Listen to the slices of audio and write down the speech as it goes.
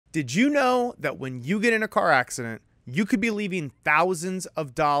Did you know that when you get in a car accident, you could be leaving thousands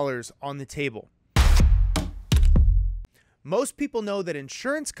of dollars on the table? Most people know that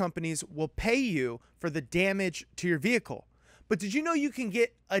insurance companies will pay you for the damage to your vehicle. But did you know you can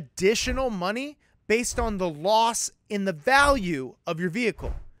get additional money based on the loss in the value of your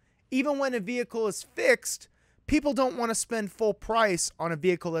vehicle? Even when a vehicle is fixed, people don't want to spend full price on a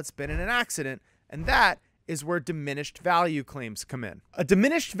vehicle that's been in an accident, and that is where diminished value claims come in. A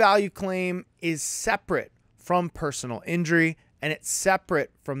diminished value claim is separate from personal injury, and it's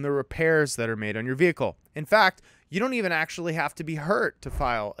separate from the repairs that are made on your vehicle. In fact, you don't even actually have to be hurt to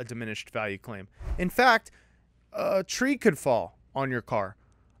file a diminished value claim. In fact, a tree could fall on your car.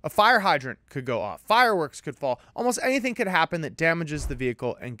 A fire hydrant could go off. Fireworks could fall. Almost anything could happen that damages the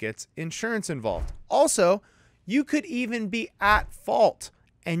vehicle and gets insurance involved. Also, you could even be at fault,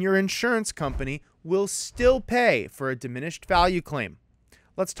 and your insurance company will still pay for a diminished value claim.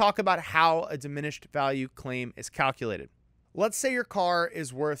 Let's talk about how a diminished value claim is calculated. Let's say your car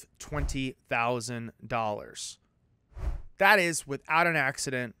is worth $20,000. That is without an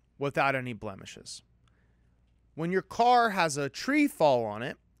accident, without any blemishes. When your car has a tree fall on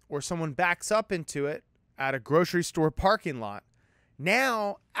it, or someone backs up into it at a grocery store parking lot,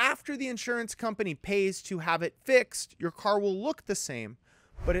 now, after the insurance company pays to have it fixed, your car will look the same,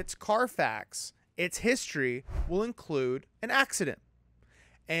 but its Carfax, its history, will include an accident.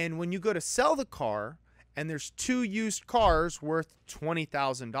 And when you go to sell the car, and there's two used cars worth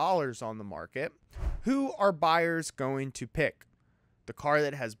 $20,000 on the market, who are buyers going to pick? The car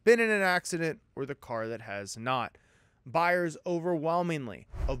that has been in an accident or the car that has not? Buyers overwhelmingly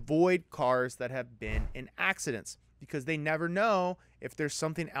avoid cars that have been in accidents because they never know if there's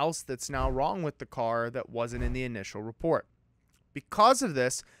something else that's now wrong with the car that wasn't in the initial report. Because of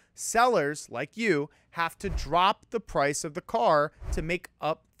this, sellers like you have to drop the price of the car to make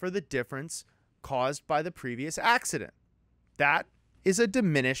up for the difference caused by the previous accident. That is a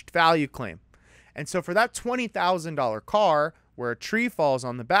diminished value claim. And so for that $20,000 car where a tree falls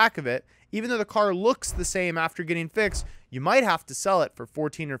on the back of it, even though the car looks the same after getting fixed, you might have to sell it for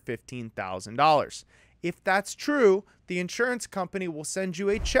 $14,000 or $15,000. If that's true, the insurance company will send you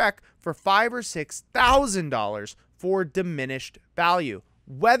a check for $5,000 or $6,000 for diminished value,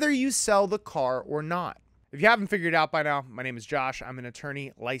 whether you sell the car or not. If you haven't figured it out by now, my name is Josh. I'm an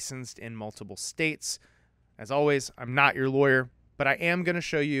attorney licensed in multiple states. As always, I'm not your lawyer, but I am going to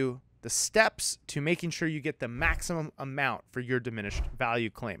show you the steps to making sure you get the maximum amount for your diminished value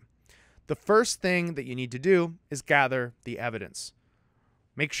claim. The first thing that you need to do is gather the evidence.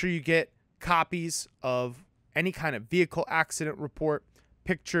 Make sure you get copies of any kind of vehicle accident report,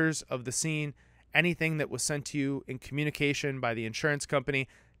 pictures of the scene, anything that was sent to you in communication by the insurance company.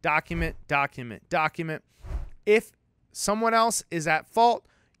 Document, document, document. If someone else is at fault,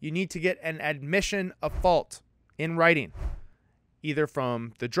 you need to get an admission of fault in writing, either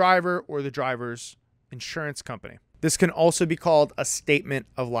from the driver or the driver's insurance company. This can also be called a statement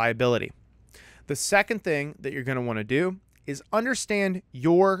of liability. The second thing that you're going to want to do is understand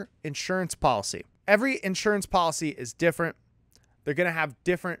your insurance policy. Every insurance policy is different. They're going to have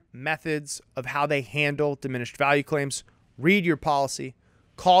different methods of how they handle diminished value claims. Read your policy,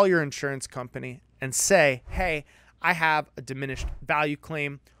 call your insurance company and say, hey, I have a diminished value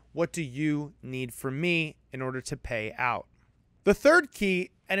claim. What do you need from me in order to pay out? The third key,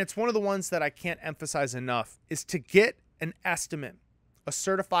 and it's one of the ones that I can't emphasize enough, is to get an estimate, a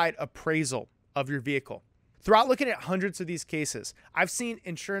certified appraisal of your vehicle. Throughout looking at hundreds of these cases, I've seen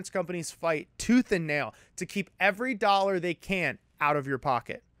insurance companies fight tooth and nail to keep every dollar they can out of your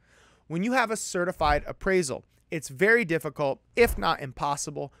pocket. When you have a certified appraisal, it's very difficult, if not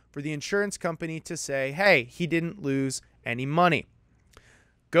impossible, for the insurance company to say, hey, he didn't lose any money.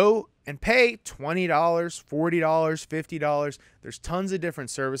 Go and pay $20, $40, $50. There's tons of different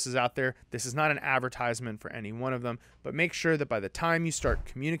services out there. This is not an advertisement for any one of them, but make sure that by the time you start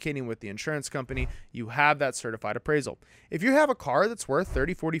communicating with the insurance company, you have that certified appraisal. If you have a car that's worth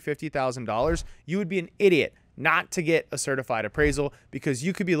 $30, $40, $50,000, you would be an idiot not to get a certified appraisal because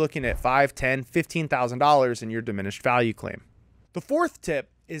you could be looking at $5,000, $10,000, $15,000 in your diminished value claim. The fourth tip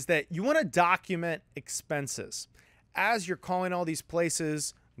is that you want to document expenses. As you're calling all these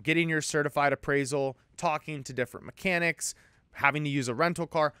places, getting your certified appraisal, talking to different mechanics, having to use a rental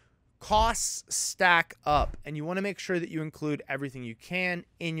car, costs stack up, and you want to make sure that you include everything you can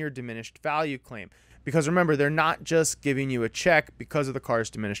in your diminished value claim. Because remember, they're not just giving you a check because of the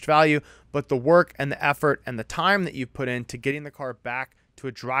car's diminished value, but the work and the effort and the time that you've put into getting the car back to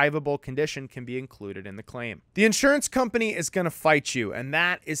a drivable condition can be included in the claim. The insurance company is going to fight you, and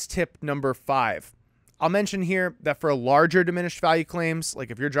that is tip number 5. I'll mention here that for larger diminished value claims, like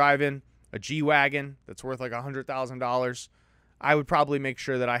if you're driving a G-Wagon that's worth like $100,000, I would probably make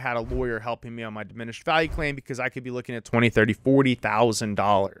sure that I had a lawyer helping me on my diminished value claim because I could be looking at $20,000, $30,000,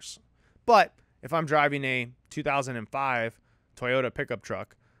 $40,000. But if I'm driving a 2005 Toyota pickup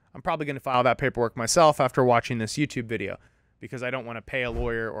truck, I'm probably going to file that paperwork myself after watching this YouTube video because I don't want to pay a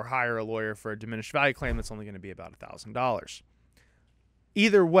lawyer or hire a lawyer for a diminished value claim that's only going to be about $1,000.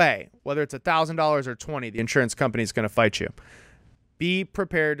 Either way, whether it's $1,000 or $20,000, the insurance company is going to fight you. Be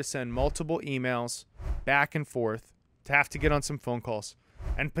prepared to send multiple emails back and forth, to have to get on some phone calls,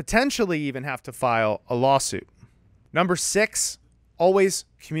 and potentially even have to file a lawsuit. Number 6, always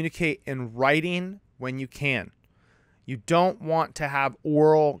communicate in writing when you can. You don't want to have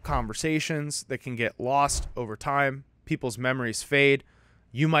oral conversations that can get lost over time. People's memories fade.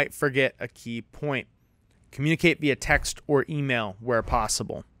 You might forget a key point. Communicate via text or email where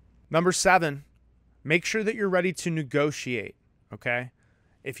possible. Number 7, make sure that you're ready to negotiate, okay?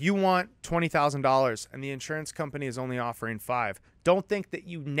 If you want $20,000 and the insurance company is only offering $5,000, don't think that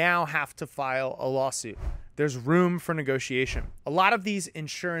you now have to file a lawsuit. There's room for negotiation. A lot of these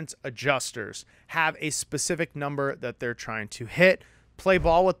insurance adjusters have a specific number that they're trying to hit. Play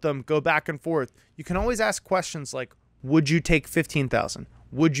ball with them, go back and forth. You can always ask questions like, would you take $15,000?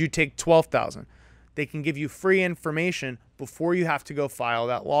 Would you take $12,000? They can give you free information before you have to go file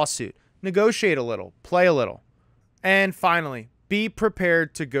that lawsuit. Negotiate a little, play a little. And finally, be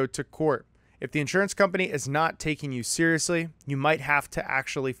prepared to go to court. If the insurance company is not taking you seriously, you might have to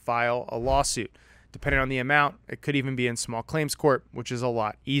actually file a lawsuit. Depending on the amount, it could even be in small claims court, which is a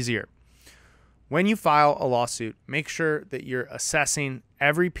lot easier. When you file a lawsuit, make sure that you're assessing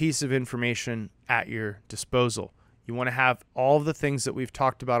every piece of information at your disposal. You want to have all of the things that we've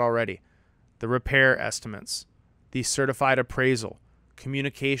talked about already. The repair estimates, the certified appraisal,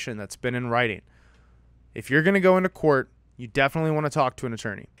 communication that's been in writing. If you're going to go into court, you definitely want to talk to an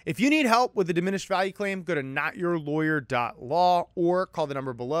attorney. If you need help with a diminished value claim, go to notyourlawyer.law or call the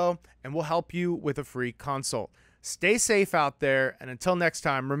number below and we'll help you with a free consult. Stay safe out there, and until next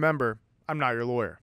time, remember, I'm not your lawyer.